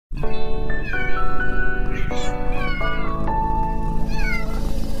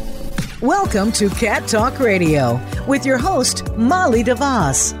Welcome to Cat Talk Radio with your host, Molly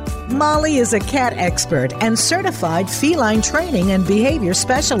DeVos. Molly is a cat expert and certified feline training and behavior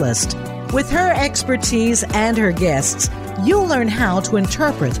specialist. With her expertise and her guests, you'll learn how to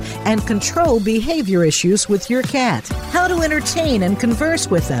interpret and control behavior issues with your cat, how to entertain and converse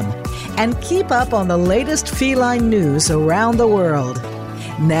with them, and keep up on the latest feline news around the world.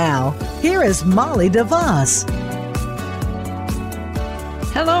 Now, here is Molly DeVos.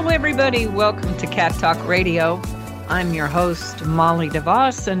 Hello, everybody. Welcome to Cat Talk Radio. I'm your host, Molly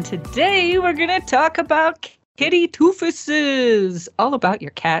DeVos, and today we're going to talk about kitty toofuses, all about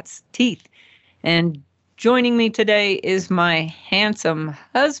your cat's teeth. And joining me today is my handsome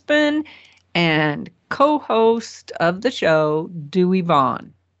husband and co-host of the show, Dewey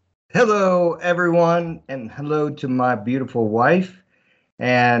Vaughn. Hello, everyone, and hello to my beautiful wife.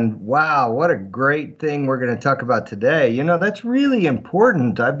 And wow, what a great thing we're going to talk about today. You know, that's really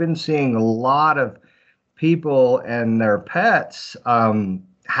important. I've been seeing a lot of people and their pets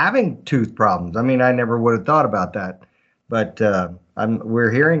having tooth problems. I mean, I never would have thought about that, but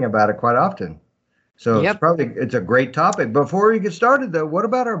we're hearing about it quite often. So it's a great topic. Before we get started, though, what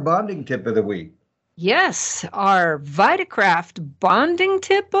about our bonding tip of the week? Yes, our Vitacraft bonding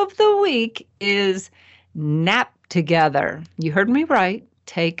tip of the week is nap together. You heard me right.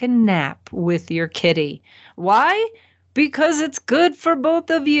 Take a nap with your kitty. Why? Because it's good for both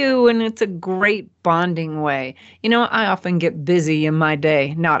of you and it's a great bonding way. You know, I often get busy in my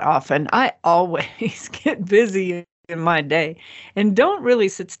day. Not often. I always get busy in my day and don't really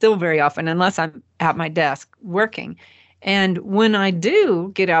sit still very often unless I'm at my desk working. And when I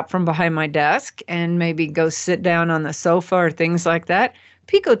do get out from behind my desk and maybe go sit down on the sofa or things like that,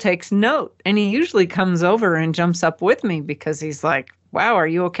 Pico takes note and he usually comes over and jumps up with me because he's like, wow, are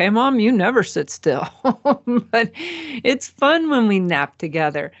you okay, Mom? You never sit still. But it's fun when we nap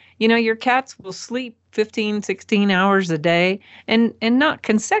together. You know, your cats will sleep 15, 16 hours a day and not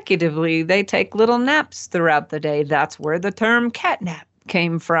consecutively. They take little naps throughout the day. That's where the term cat nap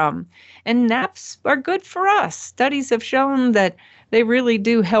came from. And naps are good for us. Studies have shown that they really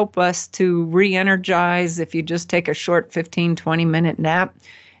do help us to re-energize if you just take a short 15, 20-minute nap.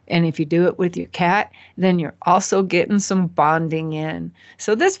 And if you do it with your cat, then you're also getting some bonding in.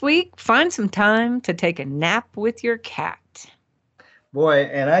 So this week, find some time to take a nap with your cat. Boy,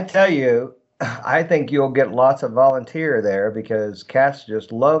 and I tell you, I think you'll get lots of volunteer there because cats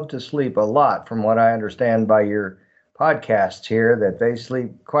just love to sleep a lot, from what I understand by your podcasts here, that they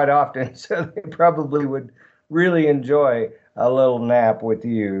sleep quite often. So they probably would really enjoy a little nap with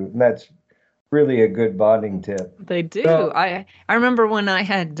you. And that's really a good bonding tip. They do. So, I remember when I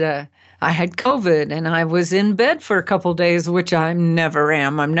had COVID and I was in bed for a couple days, which I never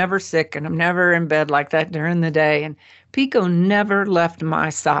am. I'm never sick and I'm never in bed like that during the day. And Pico never left my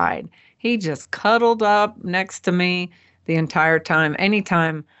side. He just cuddled up next to me the entire time.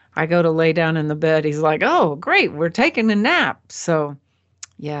 Anytime I go to lay down in the bed, he's like, oh, great, we're taking a nap. So,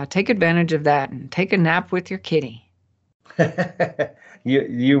 yeah, take advantage of that and take a nap with your kitty.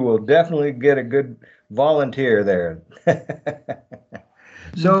 You will definitely get a good volunteer there.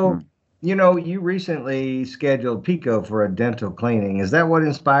 So, you know, you recently scheduled Pico for a dental cleaning. Is that what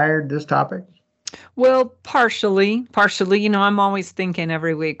inspired this topic? Well, partially, you know, I'm always thinking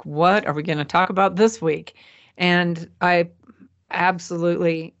every week, what are we going to talk about this week? And I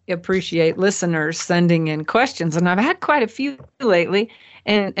absolutely appreciate listeners sending in questions. And I've had quite a few lately.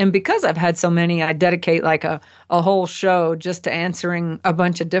 And because I've had so many, I dedicate like a whole show just to answering a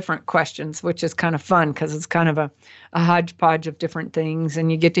bunch of different questions, which is kind of fun because it's kind of a hodgepodge of different things.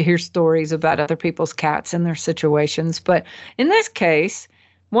 And you get to hear stories about other people's cats and their situations. But in this case,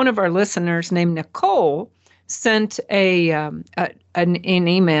 one of our listeners named Nicole sent an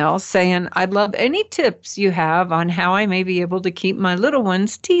email saying, I'd love any tips you have on how I may be able to keep my little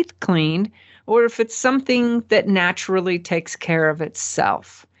one's teeth cleaned, or if it's something that naturally takes care of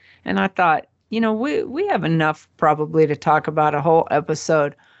itself. And I thought, you know, we have enough probably to talk about a whole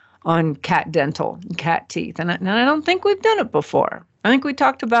episode on cat dental and cat teeth. And I don't think we've done it before. I think we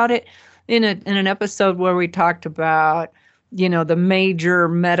talked about it in an episode where we talked about, you know, the major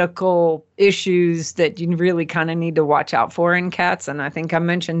medical issues that you really kind of need to watch out for in cats. And I think I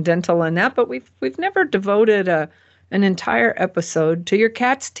mentioned dental in that, but we've never devoted an entire episode to your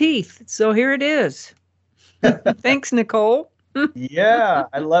cat's teeth. So here it is. Thanks, Nicole. Yeah,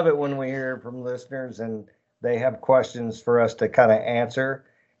 I love it when we hear from listeners and they have questions for us to kind of answer.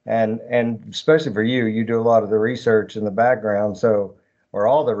 And especially for you, you do a lot of the research in the background, or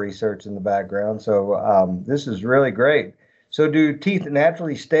all the research in the background. So this is really great. So do teeth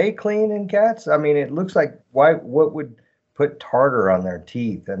naturally stay clean in cats? I mean, it looks like what would put tartar on their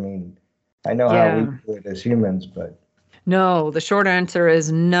teeth? I mean, I know how we Yeah. do it as humans, but No, the short answer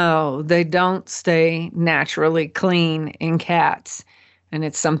is no. They don't stay naturally clean in cats. And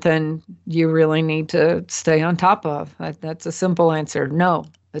it's something you really need to stay on top of. That's a simple answer. No,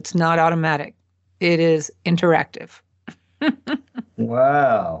 it's not automatic. It is interactive.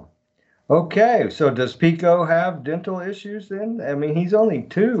 wow. Okay, so does Pico have dental issues then? I mean, he's only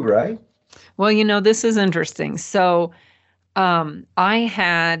 2, right? Well, this is interesting. So, I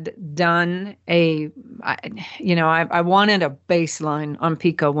had done I wanted a baseline on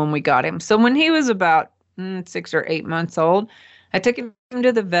Pico when we got him. So when he was about 6 or 8 months old, I took him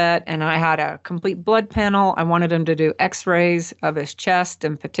to the vet and I had a complete blood panel. I wanted him to do x-rays of his chest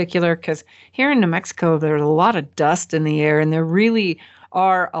in particular, because here in New Mexico, there's a lot of dust in the air and there really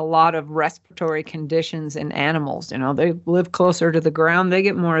are a lot of respiratory conditions in animals. They live closer to the ground. They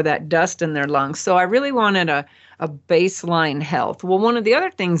get more of that dust in their lungs. So I really wanted a baseline health. Well, one of the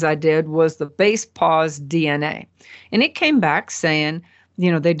other things I did was the base pause DNA. And it came back saying,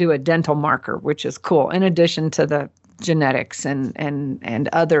 they do a dental marker, which is cool, in addition to the genetics and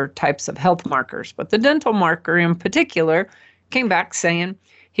other types of health markers. But the dental marker in particular came back saying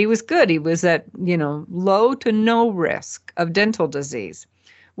he was good. He was at, low to no risk of dental disease.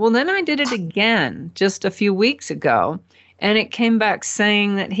 Well, then I did it again just a few weeks ago, and it came back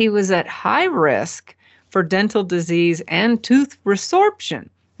saying that he was at high risk for dental disease and tooth resorption.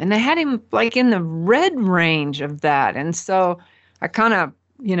 And they had him like in the red range of that. And so I kind of,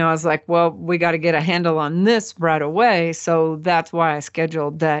 I was like, well, we got to get a handle on this right away. So that's why I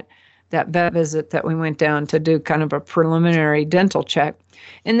scheduled that vet visit that we went down to do kind of a preliminary dental check.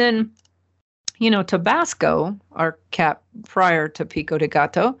 And then, Tabasco, our cat prior to Pico de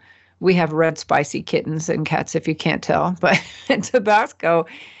Gato, we have red spicy kittens and cats, if you can't tell. But Tabasco,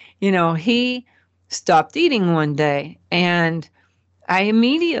 he stopped eating one day. And I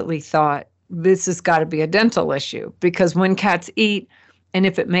immediately thought, this has got to be a dental issue, because when cats eat, and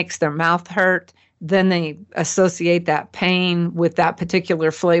if it makes their mouth hurt, then they associate that pain with that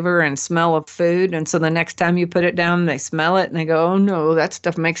particular flavor and smell of food. And so the next time you put it down, they smell it and they go, oh no, that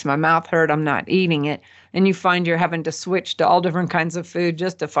stuff makes my mouth hurt. I'm not eating it. And you find you're having to switch to all different kinds of food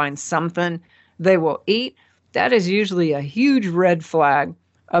just to find something they will eat. That is usually a huge red flag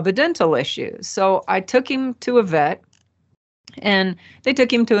of a dental issue. So I took him to a vet, and they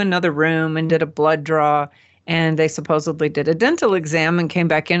took him to another room and did a blood draw, and they supposedly did a dental exam and came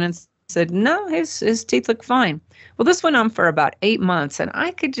back in and said, no, his teeth look fine. Well, this went on for about 8 months, and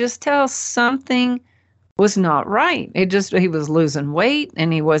I could just tell something was not right. He was losing weight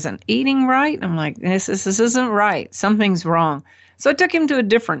and he wasn't eating right. I'm like, this isn't right. Something's wrong. So I took him to a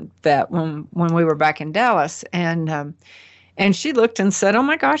different vet when we were back in Dallas, and she looked and said, oh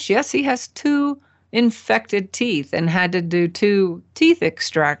my gosh, yes, he has 2 infected teeth and had to do 2 teeth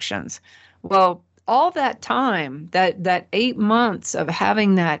extractions. Well, all that time, that 8 months of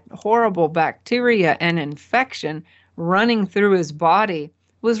having that horrible bacteria and infection running through his body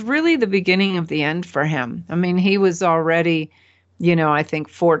was really the beginning of the end for him. I mean, he was already, I think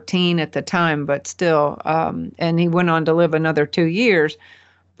 14 at the time, but still, and he went on to live another 2 years.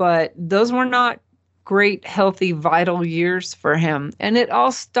 But those were not great, healthy, vital years for him. And it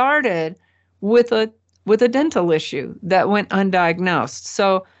all started with a dental issue that went undiagnosed.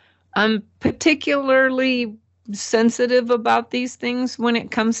 So I'm particularly sensitive about these things when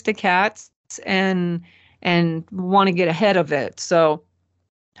it comes to cats, and want to get ahead of it. So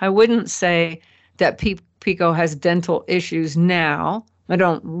I wouldn't say that Pico has dental issues now. I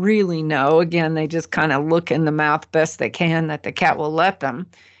don't really know. Again, they just kind of look in the mouth best they can that the cat will let them.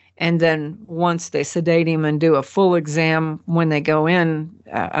 And then once they sedate him and do a full exam when they go in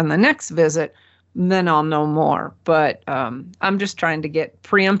on the next visit, then I'll know more. But I'm just trying to get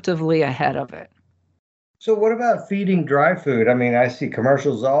preemptively ahead of it. So what about feeding dry food? I mean, I see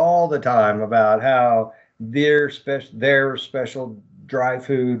commercials all the time about how their special dry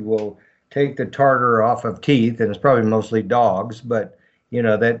food will take the tartar off of teeth, and it's probably mostly dogs, but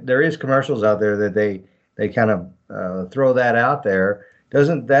that there is commercials out there that they kind of throw that out there.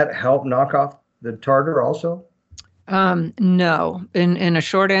 Doesn't that help knock off the tartar also? No. In a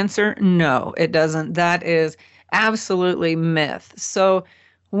short answer, no, it doesn't. That is absolutely myth. So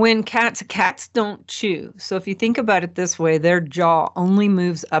when cats don't chew. So if you think about it this way, their jaw only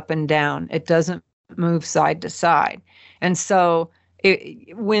moves up and down. It doesn't move side to side. And so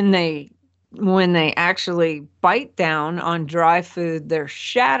when they actually bite down on dry food, they're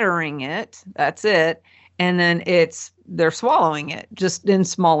shattering it. That's it. And then they're swallowing it just in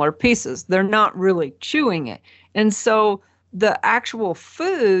smaller pieces. They're not really chewing it. And so the actual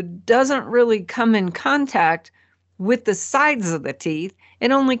food doesn't really come in contact with the sides of the teeth.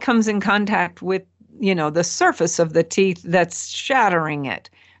 It only comes in contact with, the surface of the teeth that's shattering it.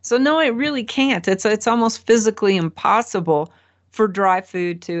 So no, it really can't. It's almost physically impossible for dry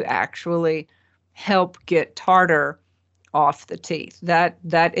food to actually help get tartar off the teeth. That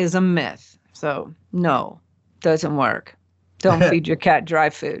is a myth. So no, doesn't work. Don't feed your cat dry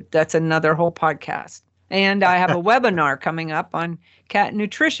food. That's another whole podcast. And I have a webinar coming up on cat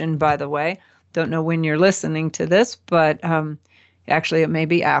nutrition, by the way. Don't know when you're listening to this, but actually it may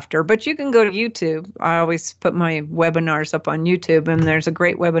be after. But you can go to YouTube. I always put my webinars up on YouTube, and there's a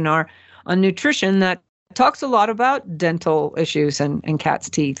great webinar on nutrition that talks a lot about dental issues and cats'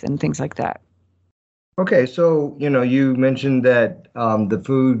 teeth and things like that. Okay, so, you mentioned that the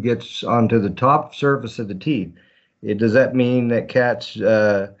food gets onto the top surface of the teeth. Does that mean that cats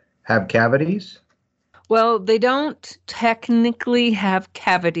have cavities? Well, they don't technically have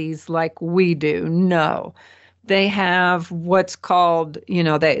cavities like we do, no. They have what's called,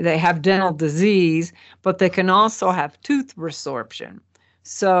 they have dental disease, but they can also have tooth resorption.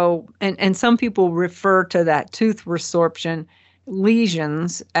 So, and some people refer to that tooth resorption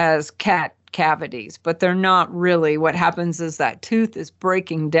lesions as cat cavities, but they're not really. What happens is that tooth is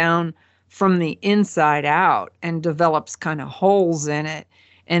breaking down from the inside out and develops kind of holes in it.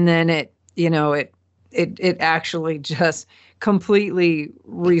 And then it actually just completely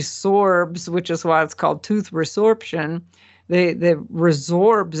resorbs, which is why it's called tooth resorption. They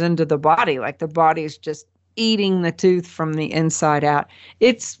resorbs into the body, like the body is just eating the tooth from the inside out.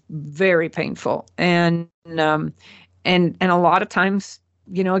 It's very painful, and a lot of times,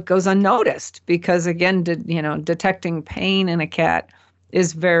 it goes unnoticed because, again, detecting pain in a cat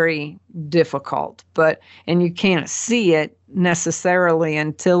is very difficult, and you can't see it necessarily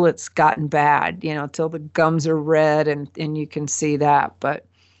until it's gotten bad, until the gums are red and you can see that. But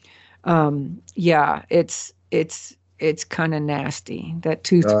it's kind of nasty, that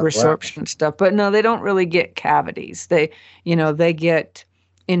tooth resorption stuff. But no, they don't really get cavities. They get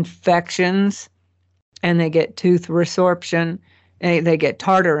infections and they get tooth resorption. They get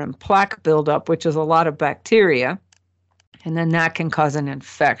tartar and plaque buildup, which is a lot of bacteria. And then that can cause an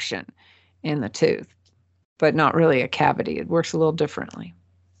infection in the tooth, but not really a cavity. It works a little differently.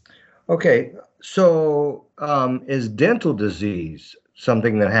 Okay, so is dental disease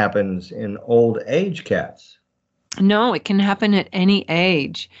something that happens in old age cats? No, it can happen at any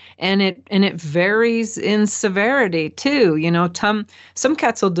age, and it varies in severity too. Some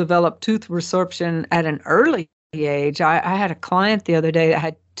cats will develop tooth resorption at an early age. I had a client the other day that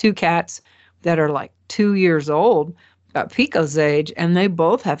had two cats that are like 2 years old, about Pico's age, and they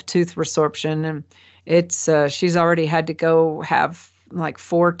both have tooth resorption, and it's she's already had to go have like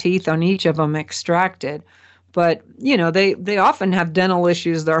 4 teeth on each of them extracted. But they often have dental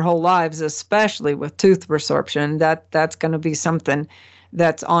issues their whole lives, especially with tooth resorption. That's going to be something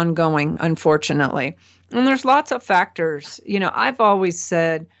that's ongoing, unfortunately. And there's lots of factors. I've always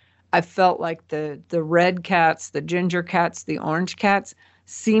said I felt like the red cats, the ginger cats, the orange cats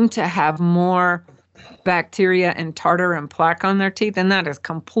seem to have more bacteria and tartar and plaque on their teeth, and that is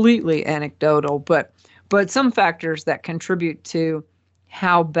completely anecdotal. But some factors that contribute to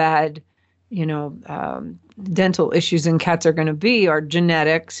how bad dental issues in cats are going to be are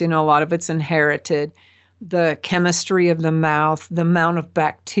genetics. A lot of it's inherited. The chemistry of the mouth, the amount of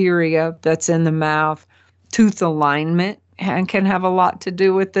bacteria that's in the mouth, tooth alignment can have a lot to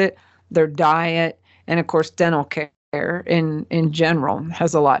do with it. Their diet, and of course, dental care in general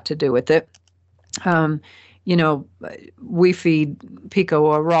has a lot to do with it. We feed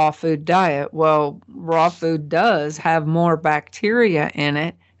Pico a raw food diet. Well, raw food does have more bacteria in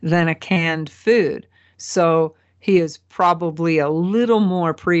it than a canned food. So he is probably a little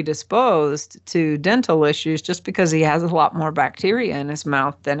more predisposed to dental issues just because he has a lot more bacteria in his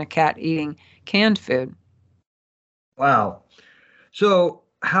mouth than a cat eating canned food. Wow. So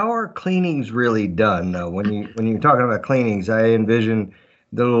how are cleanings really done, though? When you're talking about cleanings, I envision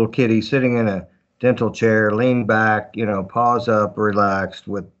the little kitty sitting in a dental chair, leaned back, paws up, relaxed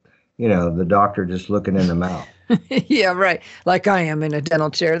with, the doctor just looking in the mouth. Yeah, right. Like I am in a dental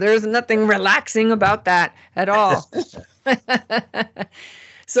chair. There's nothing relaxing about that at all.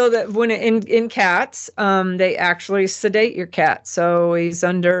 So that when in cats, they actually sedate your cat. So he's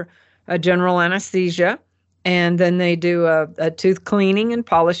under a general anesthesia, and then they do a tooth cleaning and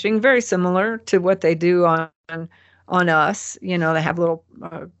polishing, very similar to what they do on us. They have little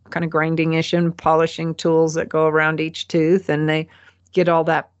kind of grinding-ish and polishing tools that go around each tooth, and they get all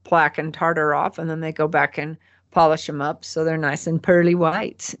that plaque and tartar off, and then they go back and polish them up so they're nice and pearly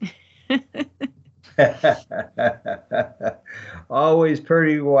white. Always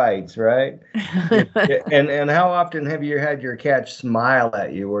pretty whites, right? And how often have you had your cat smile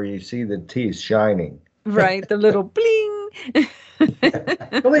at you where you see the teeth shining? Right, the little bling.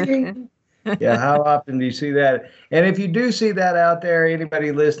 Bling. Yeah, how often do you see that? And if you do see that out there,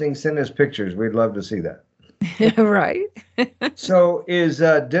 anybody listening, send us pictures. We'd love to see that. Right. So, is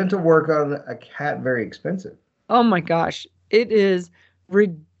dental work on a cat very expensive? Oh my gosh, it is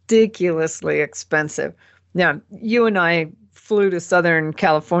ridiculously expensive. Now, you and I flew to Southern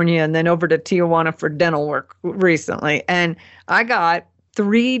California and then over to Tijuana for dental work recently, and I got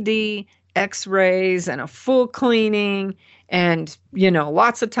 3D x-rays and a full cleaning and,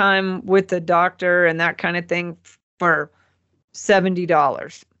 lots of time with the doctor and that kind of thing for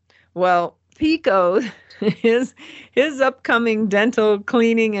 $70. Well, Pico, his upcoming dental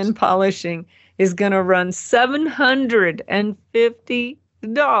cleaning and polishing is going to run $750.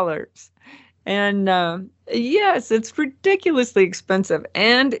 And yes, it's ridiculously expensive.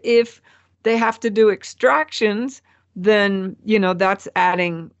 And if they have to do extractions, then, that's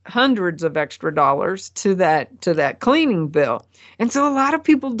adding hundreds of extra dollars to that cleaning bill. And so a lot of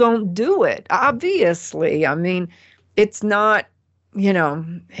people don't do it, obviously. I mean, it's not,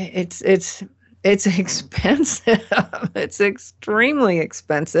 it's expensive. It's extremely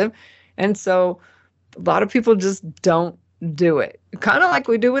expensive. And so a lot of people just don't do it. Kind of like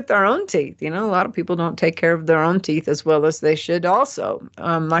we do with our own teeth. A lot of people don't take care of their own teeth as well as they should also,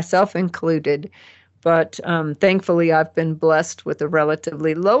 myself included. But thankfully, I've been blessed with a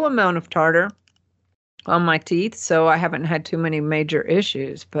relatively low amount of tartar on my teeth, so I haven't had too many major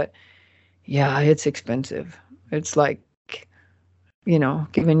issues. But yeah, it's expensive. It's like,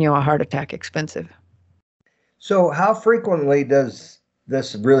 giving you a heart attack expensive. So how frequently does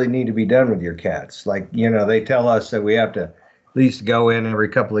this really need to be done with your cats? Like, they tell us that we have to at least go in every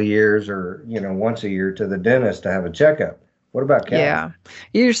couple of years or, once a year to the dentist to have a checkup. What about cats? Yeah,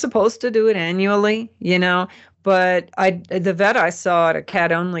 you're supposed to do it annually, but the vet I saw at a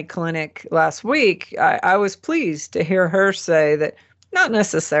cat-only clinic last week, I was pleased to hear her say that not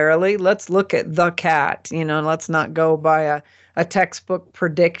necessarily. Let's look at the cat, let's not go by a textbook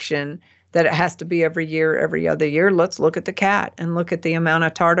prediction that it has to be every year, every other year. Let's look at the cat and look at the amount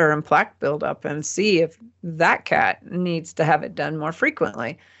of tartar and plaque buildup and see if that cat needs to have it done more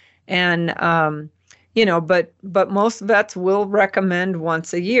frequently. And, but most vets will recommend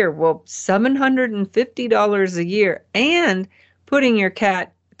once a year. Well, $750 a year and putting your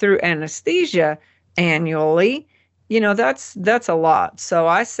cat through anesthesia annually, that's a lot. So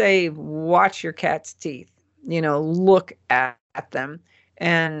I say watch your cat's teeth, look at them.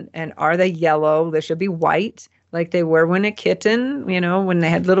 And are they yellow? They should be white, like they were when a kitten, when they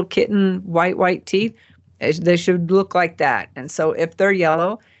had little kitten white teeth, they should look like that. And so if they're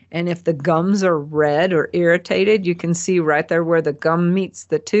yellow and if the gums are red or irritated, you can see right there where the gum meets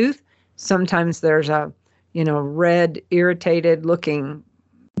the tooth. Sometimes there's a, red irritated looking,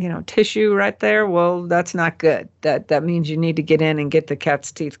 tissue right there. Well, that's not good. That means you need to get in and get the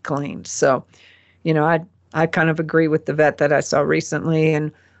cat's teeth cleaned. So, I kind of agree with the vet that I saw recently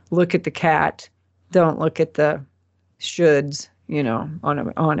and look at the cat. Don't look at the shoulds,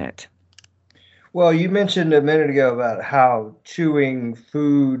 on it. Well, you mentioned a minute ago about how chewing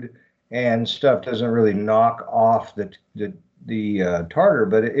food and stuff doesn't really knock off the tartar,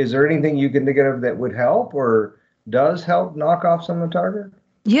 but is there anything you can think of that would help or does help knock off some of the tartar?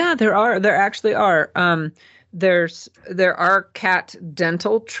 Yeah, there are. There actually are. There are cat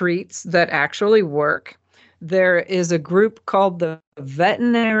dental treats that actually work. There is a group called the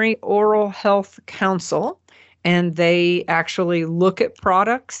Veterinary Oral Health Council, and they actually look at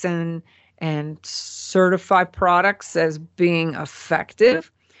products and certify products as being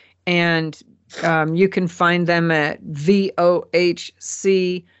effective. And you can find them at vohc.org.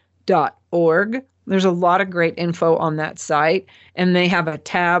 There's a lot of great info on that site, and they have a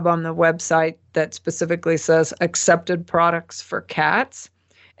tab on the website that specifically says accepted products for cats.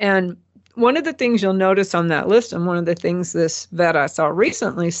 And one of the things you'll notice on that list, and one of the things this vet I saw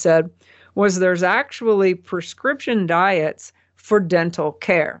recently said, was there's actually prescription diets for dental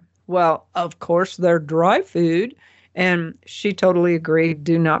care. Well, of course, they're dry food, and she totally agreed.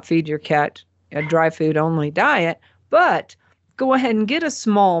 Do not feed your cat a dry food only diet, but go ahead and get a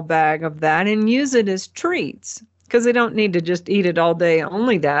small bag of that and use it as treats, because they don't need to just eat it all day,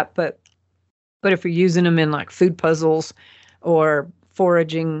 only that. But if you're using them in like food puzzles or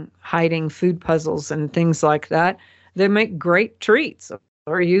foraging, hiding food puzzles and things like that, they make great treats.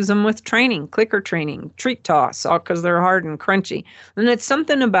 Or use them with training, clicker training, treat toss, all because they're hard and crunchy. And it's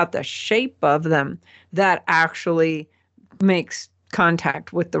something about the shape of them that actually makes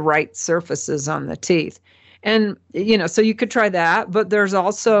contact with the right surfaces on the teeth. And, so you could try that, but there's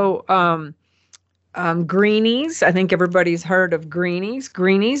also greenies. I think everybody's heard of greenies.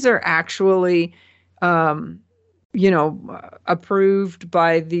 Greenies are actually, approved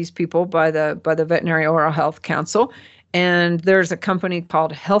by these people, by the Veterinary Oral Health Council. And there's a company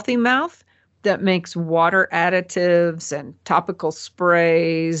called Healthy Mouth that makes water additives and topical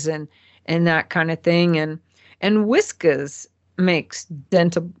sprays and that kind of thing. And Whiskas makes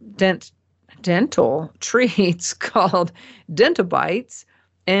dental treats called Dentabites.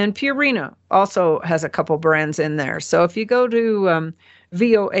 And Purina also has a couple brands in there. So if you go to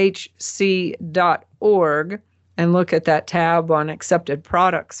vohc.org and look at that tab on accepted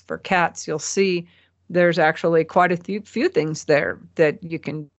products for cats, you'll see there's actually quite a few things there that you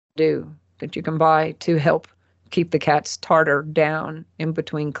can do, that you can buy to help keep the cat's tartar down in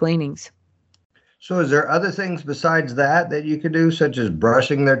between cleanings. So is there other things besides that you could do, such as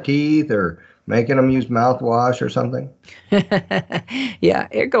brushing their teeth or making them use mouthwash or something? Yeah,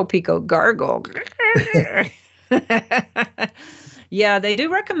 here go Pico, gargle. Yeah, they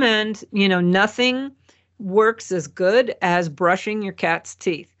do recommend, nothing works as good as brushing your cat's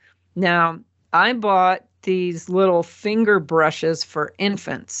teeth. Now, I bought these little finger brushes for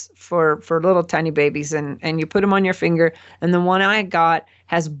infants, for little tiny babies, and you put them on your finger, and the one I got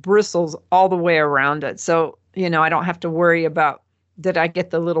has bristles all the way around it. So, I don't have to worry about, did I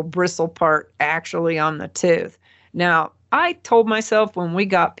get the little bristle part actually on the tooth? Now, I told myself when we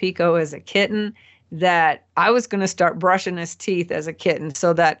got Pico as a kitten that I was going to start brushing his teeth as a kitten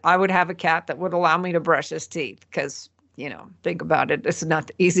so that I would have a cat that would allow me to brush his teeth. Because, think about it, it's not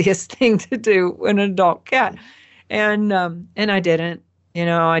the easiest thing to do with an adult cat. And I didn't,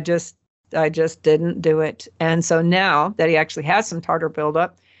 I just didn't do it. And so now that he actually has some tartar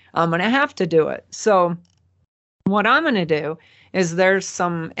buildup, I'm going to have to do it. So what I'm going to do is there's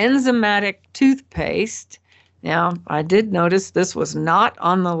some enzymatic toothpaste. Now, I did notice this was not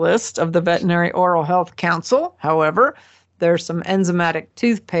on the list of the Veterinary Oral Health Council. However, there's some enzymatic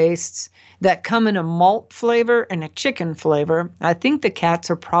toothpastes that come in a malt flavor and a chicken flavor. I think the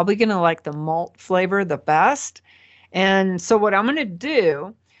cats are probably going to like the malt flavor the best. And so what I'm going to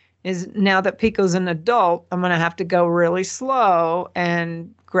do is, now that Pico's an adult, I'm going to have to go really slow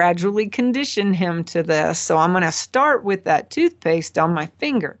and gradually condition him to this. So I'm going to start with that toothpaste on my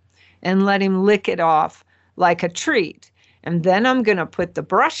finger and let him lick it off like a treat. And then I'm going to put the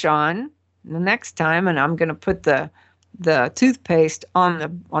brush on the next time, and I'm going to put the toothpaste on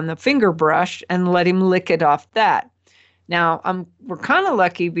the finger brush and let him lick it off that. Now, we're kind of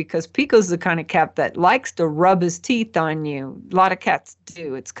lucky because Pico's the kind of cat that likes to rub his teeth on you. A lot of cats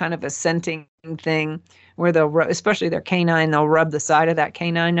do. It's kind of a scenting thing where they'll, especially their canine, they'll rub the side of that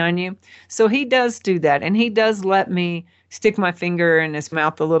canine on you. So he does do that, and he does let me stick my finger in his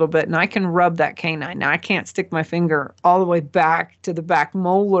mouth a little bit, and I can rub that canine. Now, I can't stick my finger all the way back to the back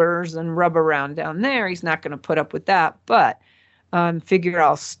molars and rub around down there. He's not going to put up with that, but figure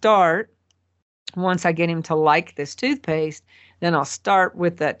I'll start. Once I get him to like this toothpaste, then I'll start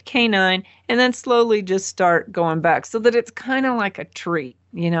with that canine and then slowly just start going back so that it's kind of like a treat.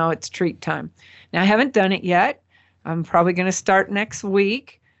 It's treat time. Now, I haven't done it yet. I'm probably going to start next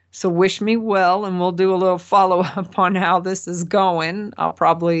week. So wish me well, and we'll do a little follow-up on how this is going. I'll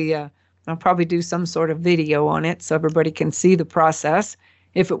probably do some sort of video on it so everybody can see the process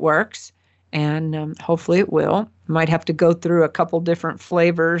if it works. And hopefully it will. Might have to go through a couple different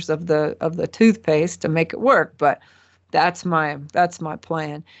flavors of the toothpaste to make it work, but that's my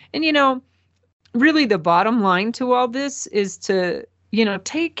plan. And really the bottom line to all this is to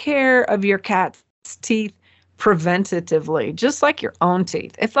take care of your cat's teeth preventatively, just like your own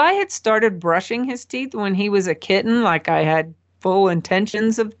teeth. If I had started brushing his teeth when he was a kitten, like I had full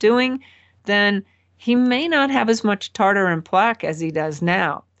intentions of doing, then he may not have as much tartar and plaque as he does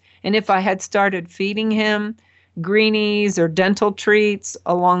now. And if I had started feeding him greenies or dental treats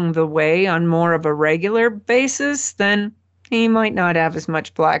along the way on more of a regular basis, then he might not have as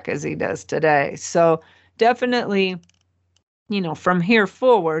much plaque as he does today. So definitely, from here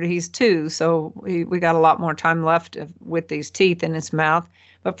forward, he's 2, so we got a lot more time left with these teeth in his mouth.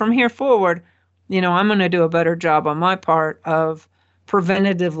 But from here forward, I'm going to do a better job on my part of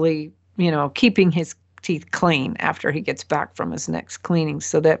preventatively, keeping his teeth clean after he gets back from his next cleaning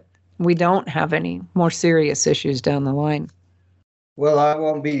so that we don't have any more serious issues down the line. Well, I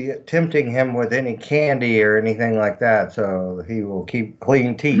won't be tempting him with any candy or anything like that, so he will keep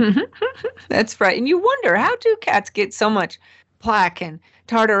clean teeth. That's right. And you wonder, how do cats get so much plaque and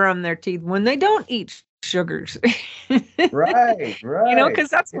tartar on their teeth when they don't eat sugars. Right. You know, because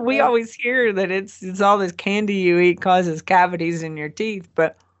that's what we always hear, that it's all this candy you eat causes cavities in your teeth.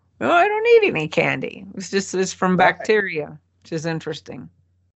 But I don't eat any candy. It's from bacteria, which is interesting.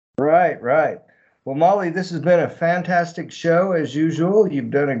 Right. Well, Molly, this has been a fantastic show as usual. You've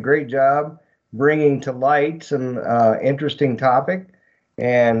done a great job bringing to light some interesting topic.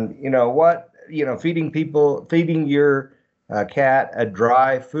 And you know what? Feeding your cat a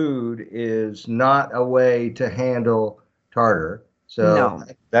dry food is not a way to handle tartar. So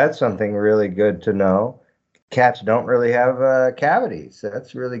that's something really good to know. Cats don't really have cavities.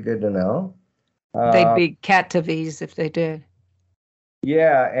 That's really good to know. They'd be catavies if they did.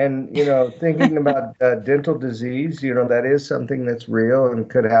 Yeah, and thinking about dental disease, that is something that's real and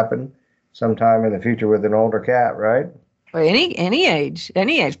could happen sometime in the future with an older cat, right? Well, any age.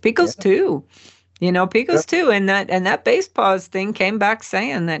 Pico's too. Pico's too, and that base paws thing came back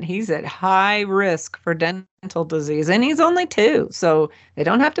saying that he's at high risk for dental disease, and he's only 2, so they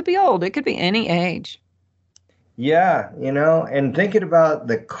don't have to be old. It could be any age. Yeah, and thinking about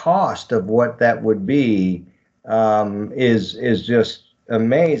the cost of what that would be is just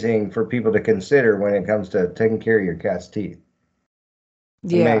amazing for people to consider when it comes to taking care of your cat's teeth.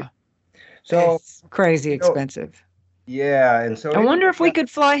 Yeah, amazing. So it's crazy expensive. Yeah, and so I wonder if we could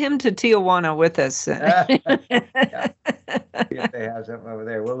fly him to Tijuana with us. If they have something over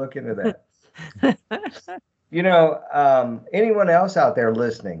there, we'll look into that. Anyone else out there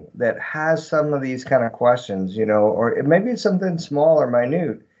listening that has some of these kind of questions, or maybe it's something small or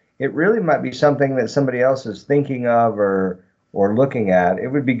minute, it really might be something that somebody else is thinking of or looking at. It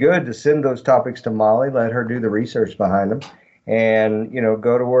would be good to send those topics to Molly, let her do the research behind them, and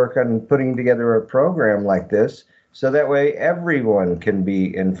go to work on putting together a program like this. So that way everyone can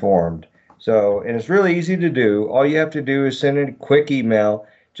be informed. And it's really easy to do. All you have to do is send a quick email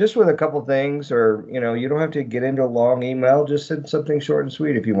just with a couple things, or, you don't have to get into a long email. Just send something short and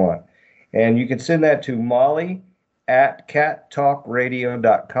sweet if you want. And you can send that to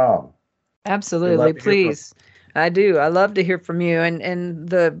molly@cattalkradio.com. Absolutely. Please. I do. I love to hear from you. And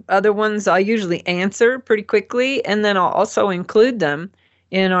the other ones I usually answer pretty quickly, and then I'll also include them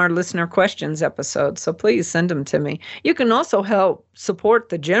in our listener questions episode. So please send them to me. You can also help support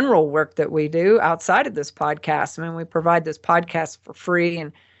the general work that we do outside of this podcast. I mean, we provide this podcast for free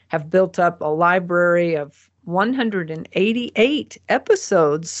and have built up a library of 188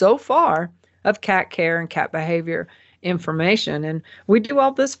 episodes so far of cat care and cat behavior information. And we do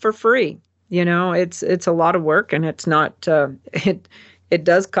all this for free. It's a lot of work, and it's not, it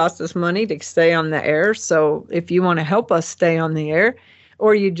does cost us money to stay on the air. So if you want to help us stay on the air,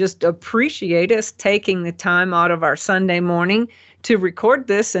 or you just appreciate us taking the time out of our Sunday morning to record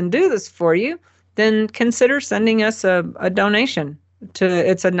this and do this for you, then consider sending us a donation.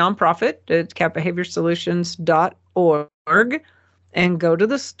 It's a nonprofit. It's catbehaviorsolutions.org, and go to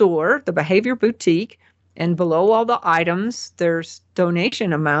the store, the Behavior Boutique, and below all the items, there's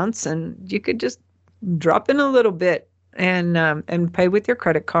donation amounts, and you could just drop in a little bit and pay with your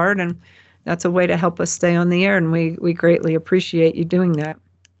credit card, and that's a way to help us stay on the air, and we greatly appreciate you doing that.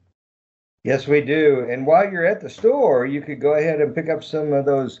 Yes, we do. And while you're at the store, you could go ahead and pick up some of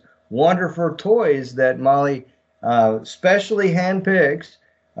those wonderful toys that Molly specially handpicks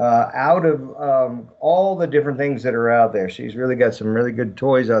out of all the different things that are out there. She's really got some really good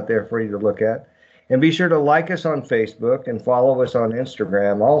toys out there for you to look at. And be sure to like us on Facebook and follow us on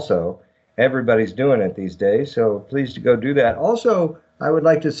Instagram also. Everybody's doing it these days, so please go do that. Also, I would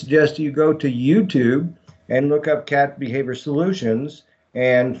like to suggest you go to YouTube and look up Cat Behavior Solutions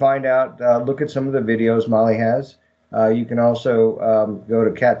and find out, look at some of the videos Molly has. You can also go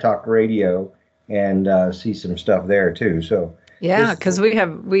to Cat Talk Radio and see some stuff there too. So yeah, because we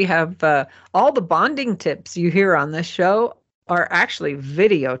have all the bonding tips you hear on this show are actually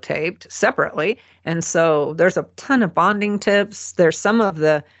videotaped separately, and so there's a ton of bonding tips. There's some of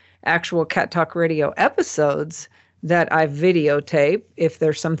the actual Cat Talk Radio episodes that I videotape if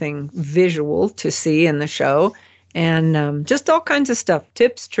there's something visual to see in the show, and just all kinds of stuff,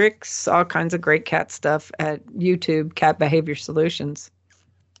 tips, tricks, all kinds of great cat stuff at YouTube, Cat Behavior Solutions.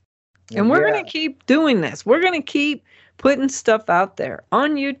 And we're going to keep doing this. We're going to keep putting stuff out there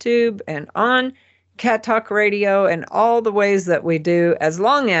on YouTube and on Cat Talk Radio and all the ways that we do, as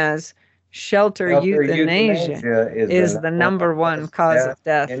long as shelter euthanasia is the number one cause of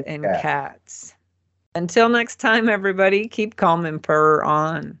death in cats. Until next time, everybody, keep calm and purr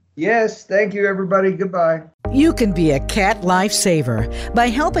on. Yes, thank you, everybody. Goodbye. You can be a cat lifesaver by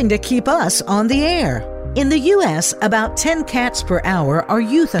helping to keep us on the air. In the U.S., about 10 cats per hour are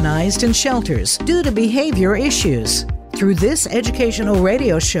euthanized in shelters due to behavior issues. through this educational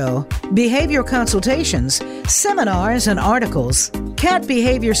radio show, behavior consultations, seminars, and articles, Cat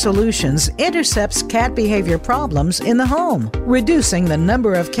Behavior Solutions intercepts cat behavior problems in the home, reducing the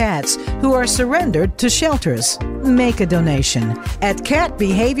number of cats who are surrendered to shelters. Make a donation at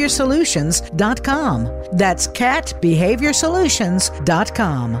catbehaviorsolutions.com. That's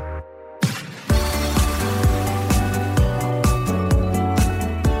catbehaviorsolutions.com.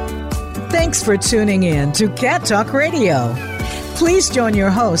 Thanks for tuning in to Cat Talk Radio. Please join your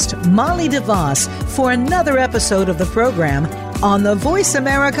host, Molly DeVos, for another episode of the program on the Voice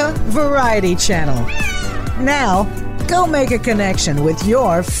America Variety Channel. Now, go make a connection with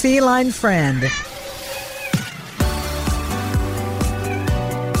your feline friend.